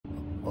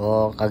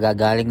o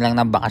kagagaling lang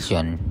ng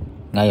bakasyon.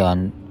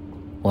 Ngayon,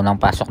 unang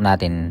pasok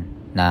natin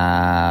na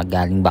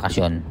galing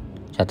bakasyon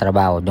sa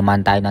trabaho.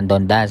 Dumaan tayo ng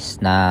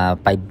Dondas na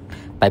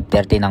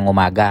 5:30 ng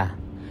umaga.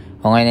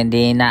 O ngayon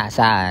hindi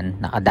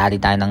inaasahan, nakadali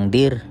tayo ng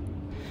deer.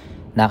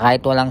 Na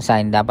kahit walang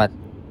sign, dapat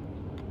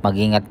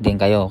mag-ingat din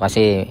kayo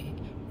kasi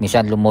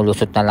minsan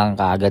lumulusot na lang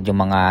kaagad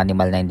yung mga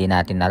animal na hindi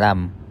natin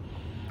alam.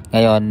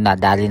 Ngayon,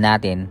 nadali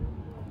natin.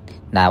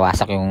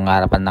 Nawasak yung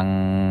harapan ng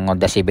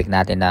Honda Civic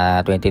natin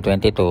na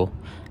 2022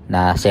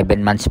 na 7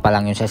 months pa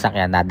lang yung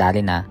sasakyan, nadali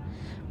na.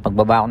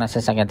 Pagbaba ko ng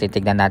sasakyan,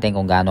 titignan natin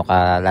kung gaano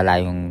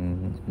kalala yung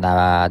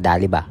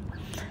nadali ba.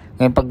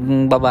 Ngayon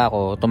pagbaba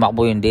ko,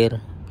 tumakbo yung deer.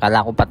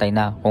 Kala ko patay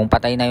na. Kung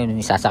patay na yun,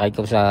 isasakay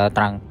ko sa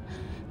trunk.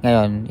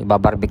 Ngayon,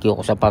 ibabarbecue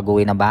ko sa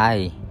pag-uwi ng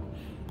bahay.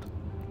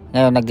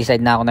 Ngayon, nag-decide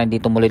na ako na hindi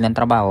tumuloy ng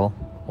trabaho.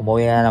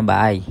 Umuwi na ng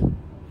bahay.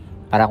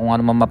 Para kung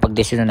ano man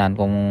mapagdesisyonan,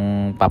 kung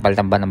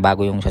papalitan ba ng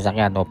bago yung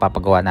sasakyan o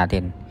papagawa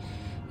natin.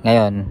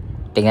 Ngayon,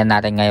 tingnan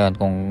natin ngayon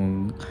kung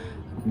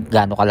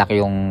gaano kalaki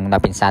yung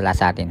napinsala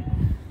sa atin.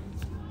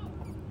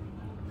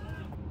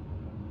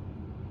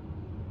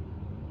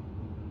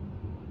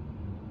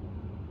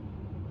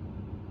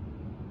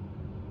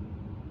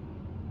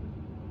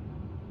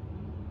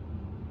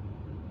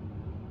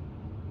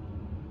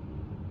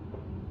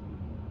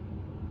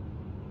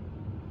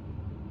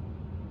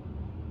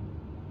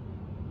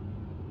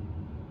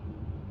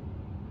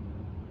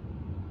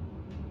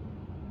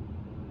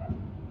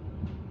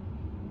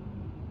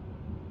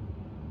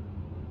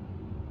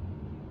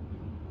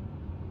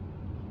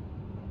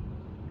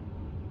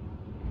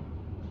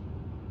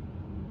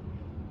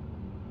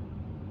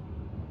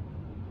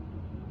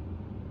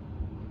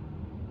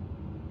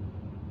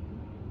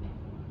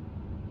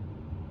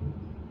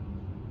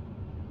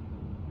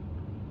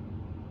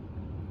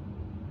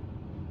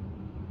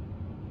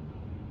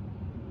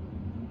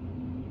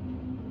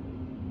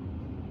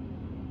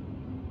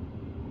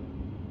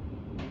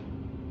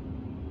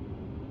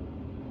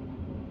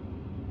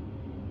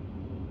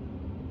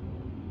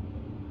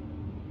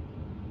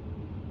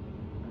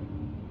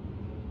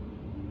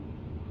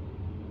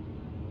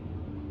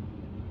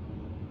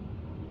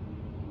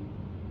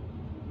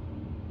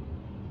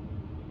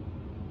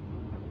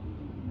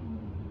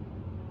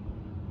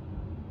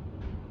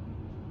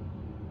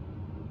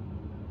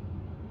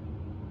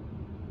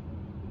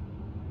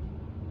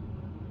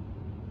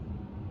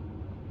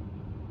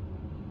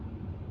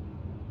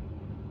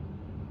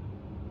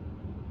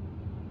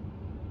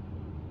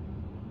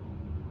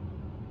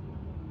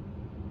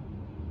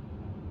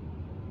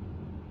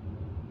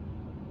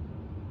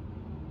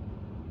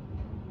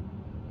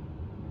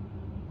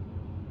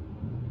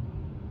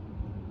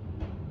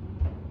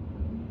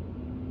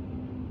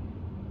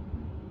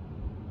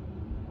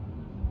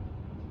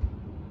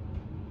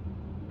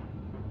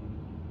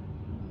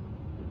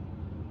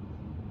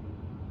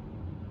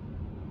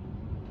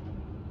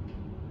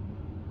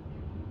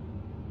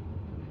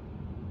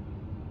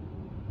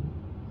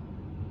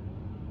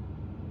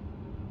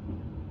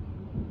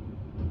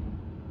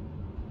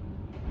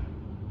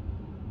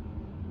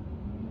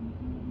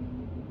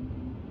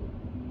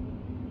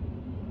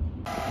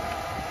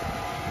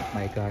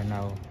 My car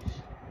now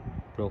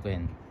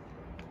broken.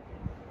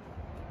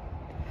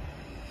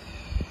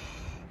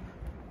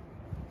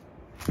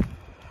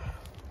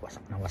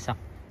 Wasak na wasak.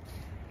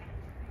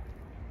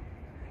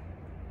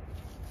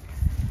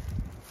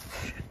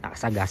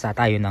 Nakasagasa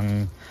tayo ng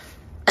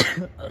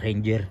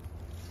Ranger.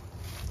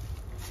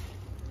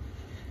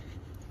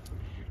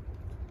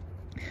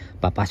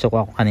 Papasok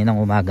ako kaninang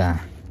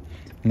umaga.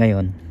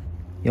 Ngayon,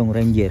 yung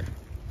Ranger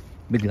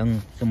biglang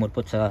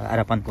sumulpot sa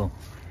harapan ko.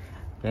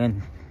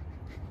 Ayun,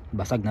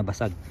 basag na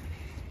basag.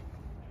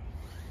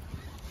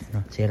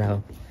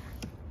 Sira.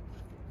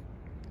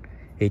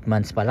 8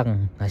 months pa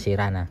lang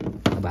nasira na,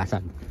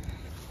 nabasag.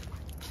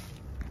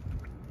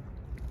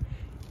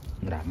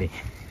 Grabe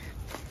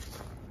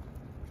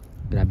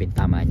yung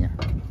tama niya.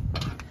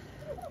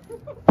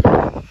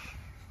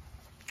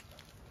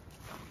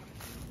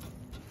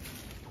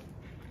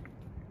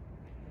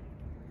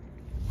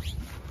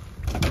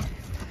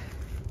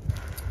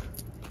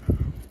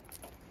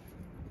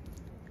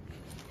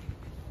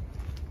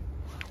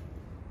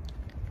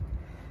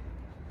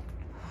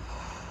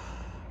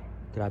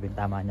 Grabe yung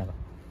tama niya ba.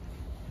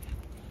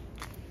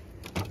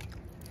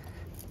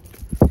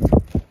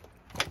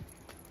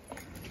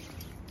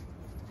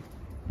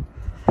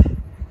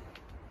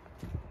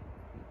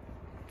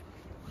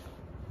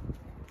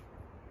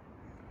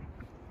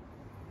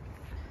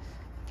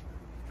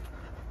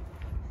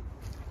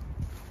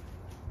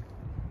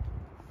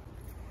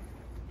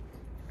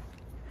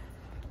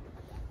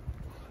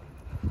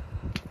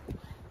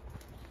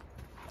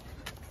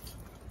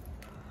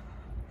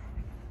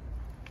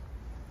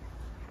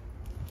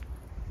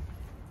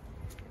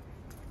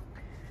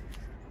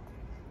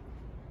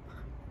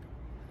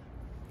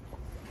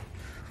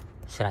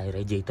 Sira yung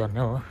radiator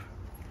nyo, oh.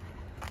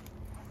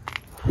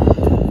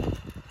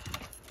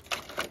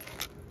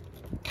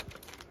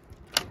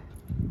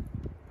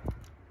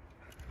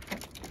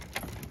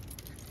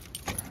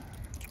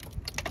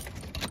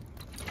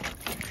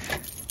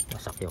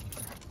 Yung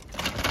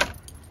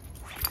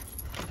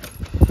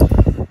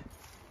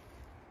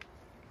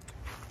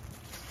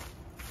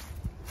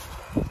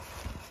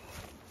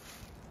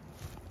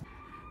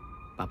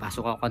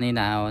papasok ako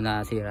kanina,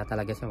 nasira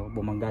talaga siya,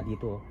 bumangga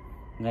dito.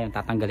 Ngayon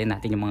tatanggalin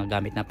natin yung mga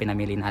gamit na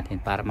pinamili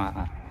natin para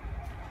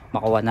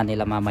makuha na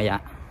nila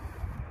mamaya.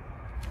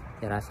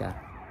 Sira siya.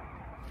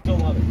 Still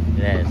love it.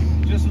 Yes.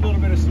 Just a little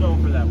bit of snow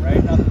for them,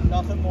 right?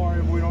 Nothing more.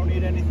 We don't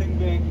need anything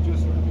big.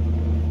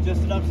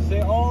 Just enough to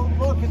say, oh,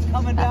 look, it's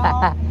coming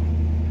down.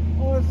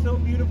 Oh, it's so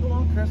beautiful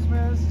on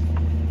Christmas.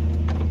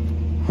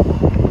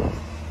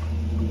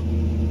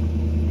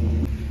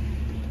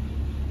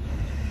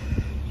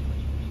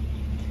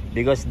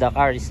 Because the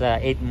car is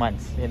 8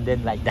 months and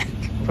then like that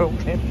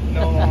broken.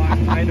 No,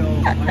 I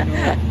know.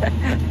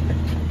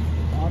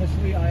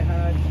 Honestly, I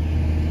had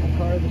a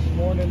car this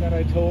morning that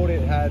I towed.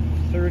 It had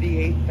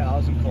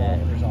 38,000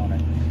 kilometers on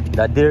it.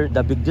 The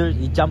big deer,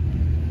 he jumped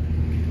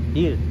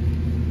here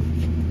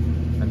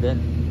and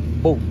then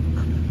boom.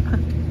 You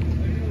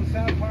know, the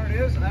sad part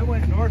is, I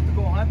went north to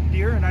go hunt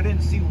deer and I didn't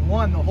see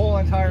one the whole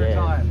entire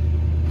time.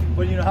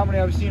 But you know how many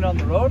I've seen on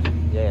the road?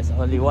 Yes,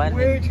 only one.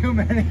 Way too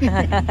many.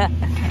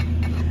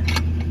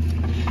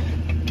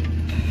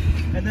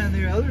 And then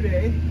the other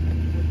day,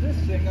 with this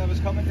thing, I was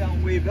coming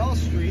down Waybell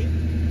Street,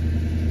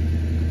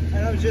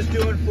 and I was just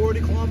doing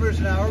 40 kilometers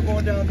an hour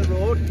going down the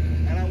road,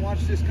 and I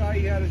watched this guy,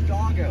 he had his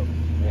dog out.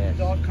 Yes.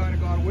 The dog kind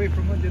of got away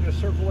from him, did a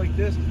circle like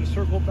this, did a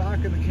circle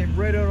back, and then came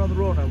right out on the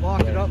road. I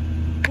locked it up,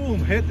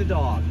 boom, hit the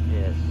dog.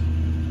 Yes.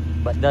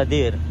 But the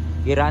deer,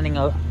 he running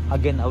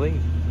again away.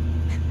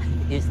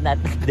 He's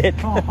not dead.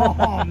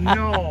 Oh,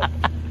 no.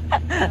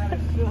 That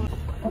is so...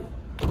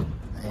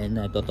 Ayan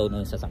na, totoo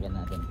na yung sasakyan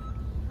natin.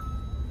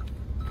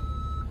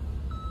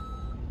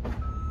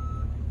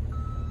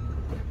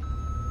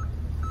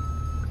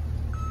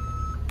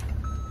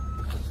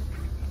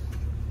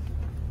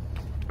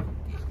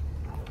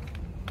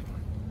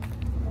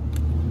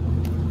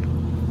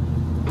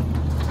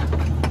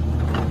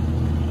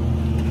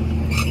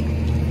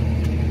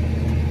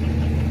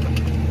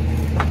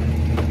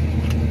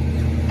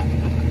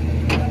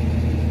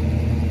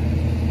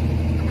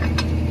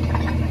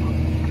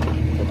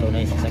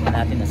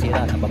 Natin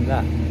nasira,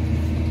 nabangga.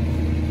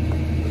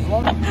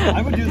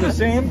 I would do the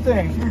same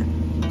thing.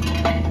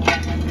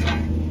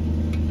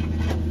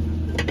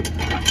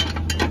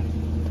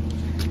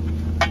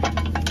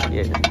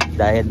 Yeah,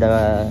 dahil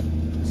the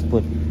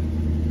spot.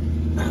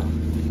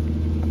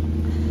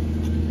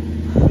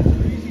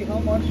 Crazy how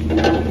much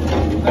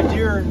a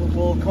deer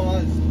will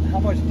cause,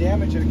 how much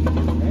damage it can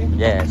do, right?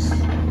 Yes.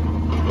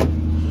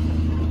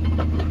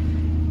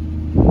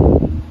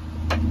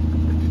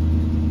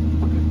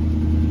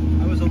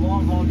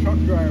 Truck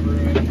driver,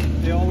 and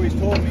they always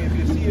told me, if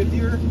you see a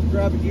deer,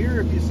 grab a deer.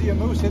 If you see a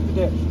moose, hit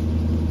the ditch.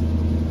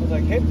 I was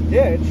like, hit the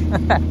ditch?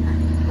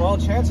 Well,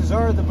 chances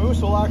are the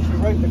moose will actually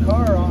write the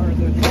car on or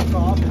the truck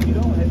off if you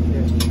don't hit the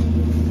ditch.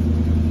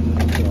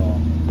 So.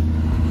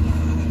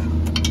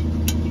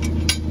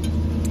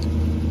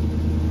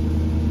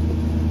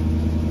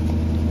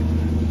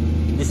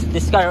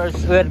 This car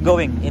is where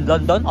going in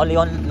London? Only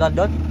on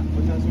London?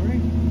 What's that,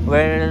 sorry?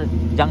 Where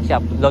junk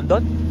shop?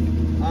 London?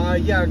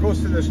 Yeah, it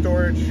goes to the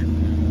storage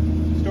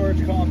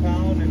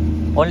compound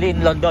and only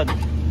in London.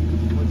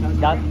 What's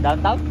that,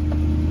 downtown?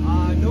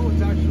 No,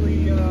 it's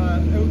actually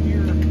out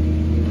near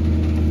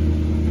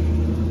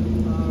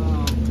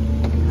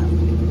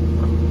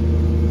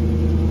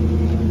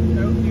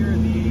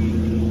the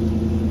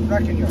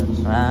wrecking yards.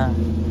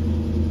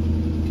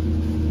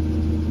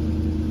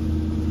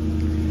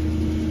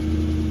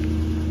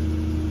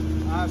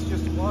 It's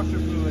just washer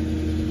fluid.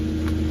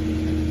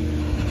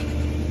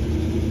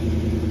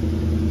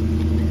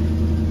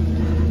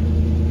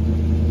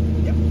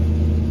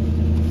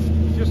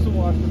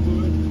 Wash the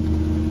fluid.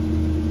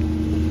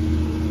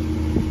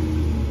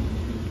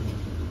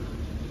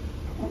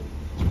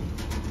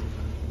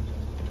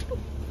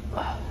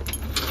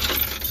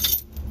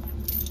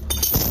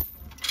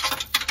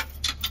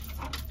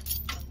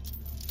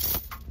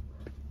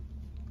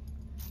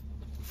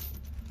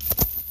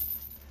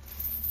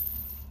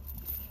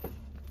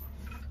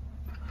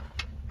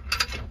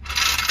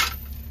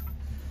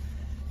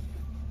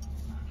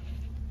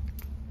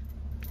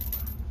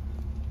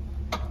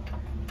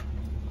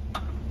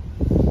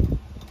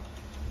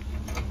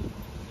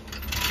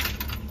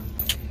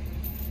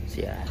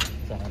 Siya,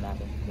 sana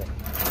natin.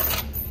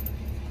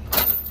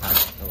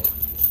 So,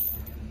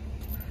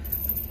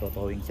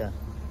 totowing siya.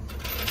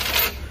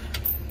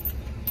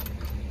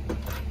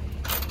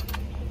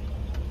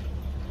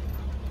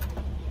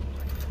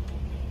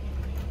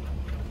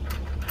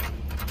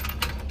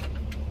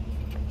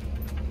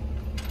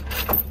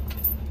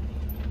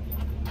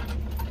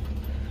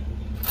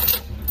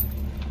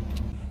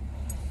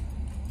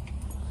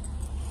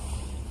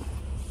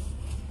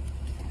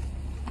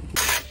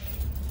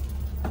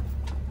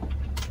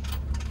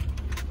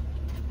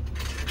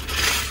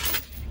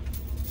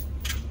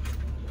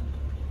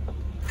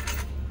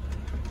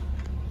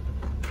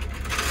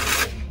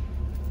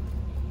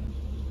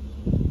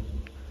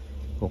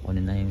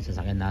 Kukunin na yung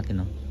sasakyan natin,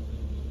 no.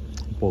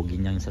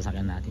 Pogi niya yung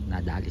sasakyan natin.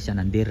 Nadali siya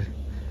ng deer.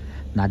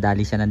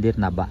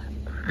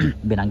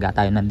 Binangga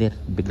tayo ng deer.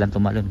 Biglang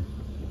tumalon.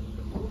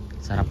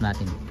 Sarap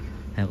natin.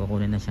 Ayun,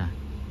 kukunin na siya.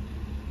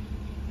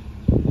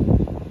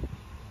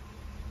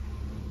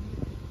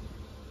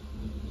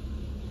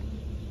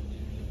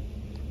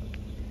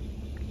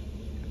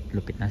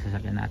 Lupit na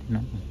sasakyan natin,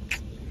 no.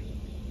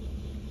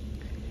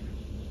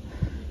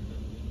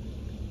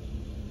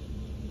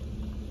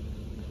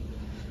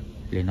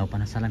 Linaw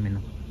pa na salamin,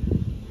 no.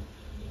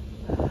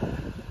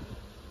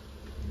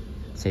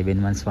 7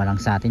 months pa lang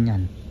sa atin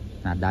yan.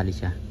 Nadali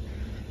siya.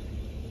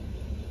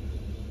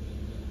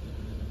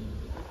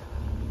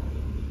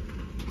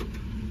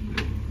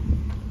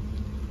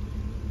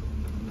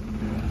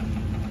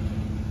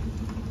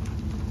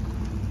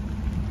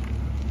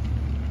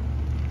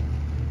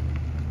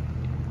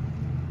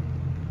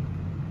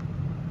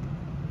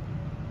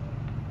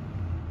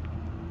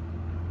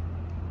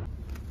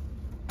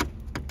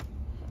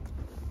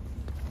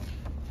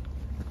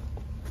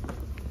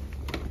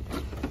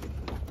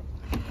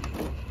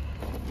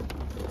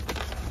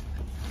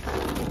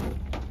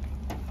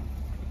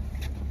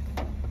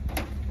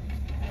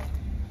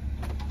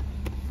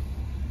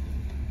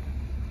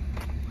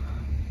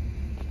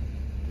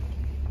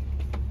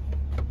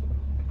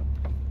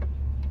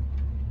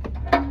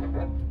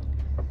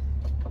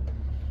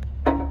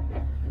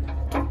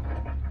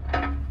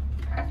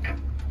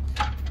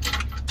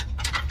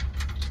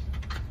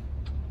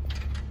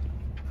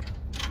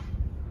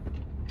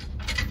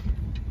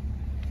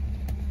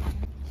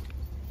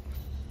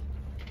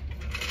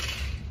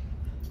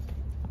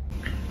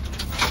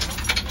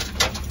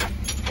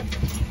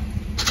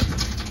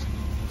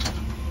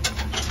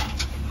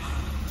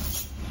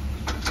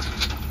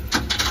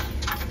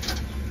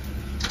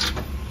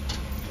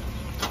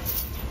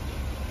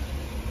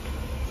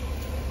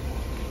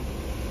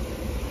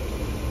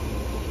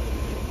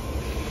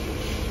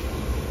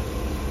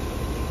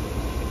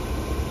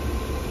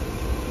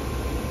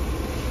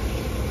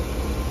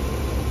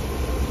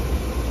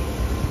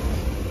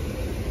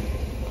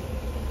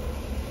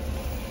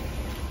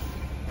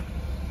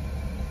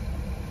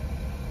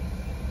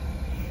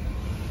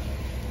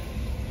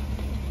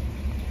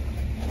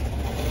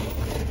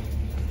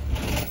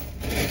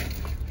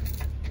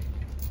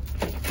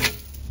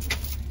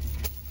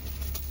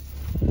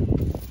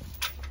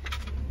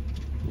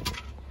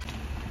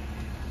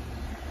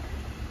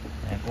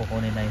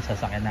 Kukunin na yung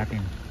sasakyan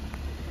natin.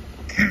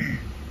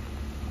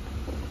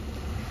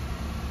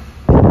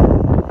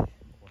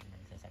 Kukunin na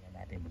yung sasakyan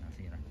natin.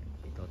 Nasira.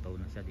 Itotow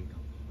na siya dito.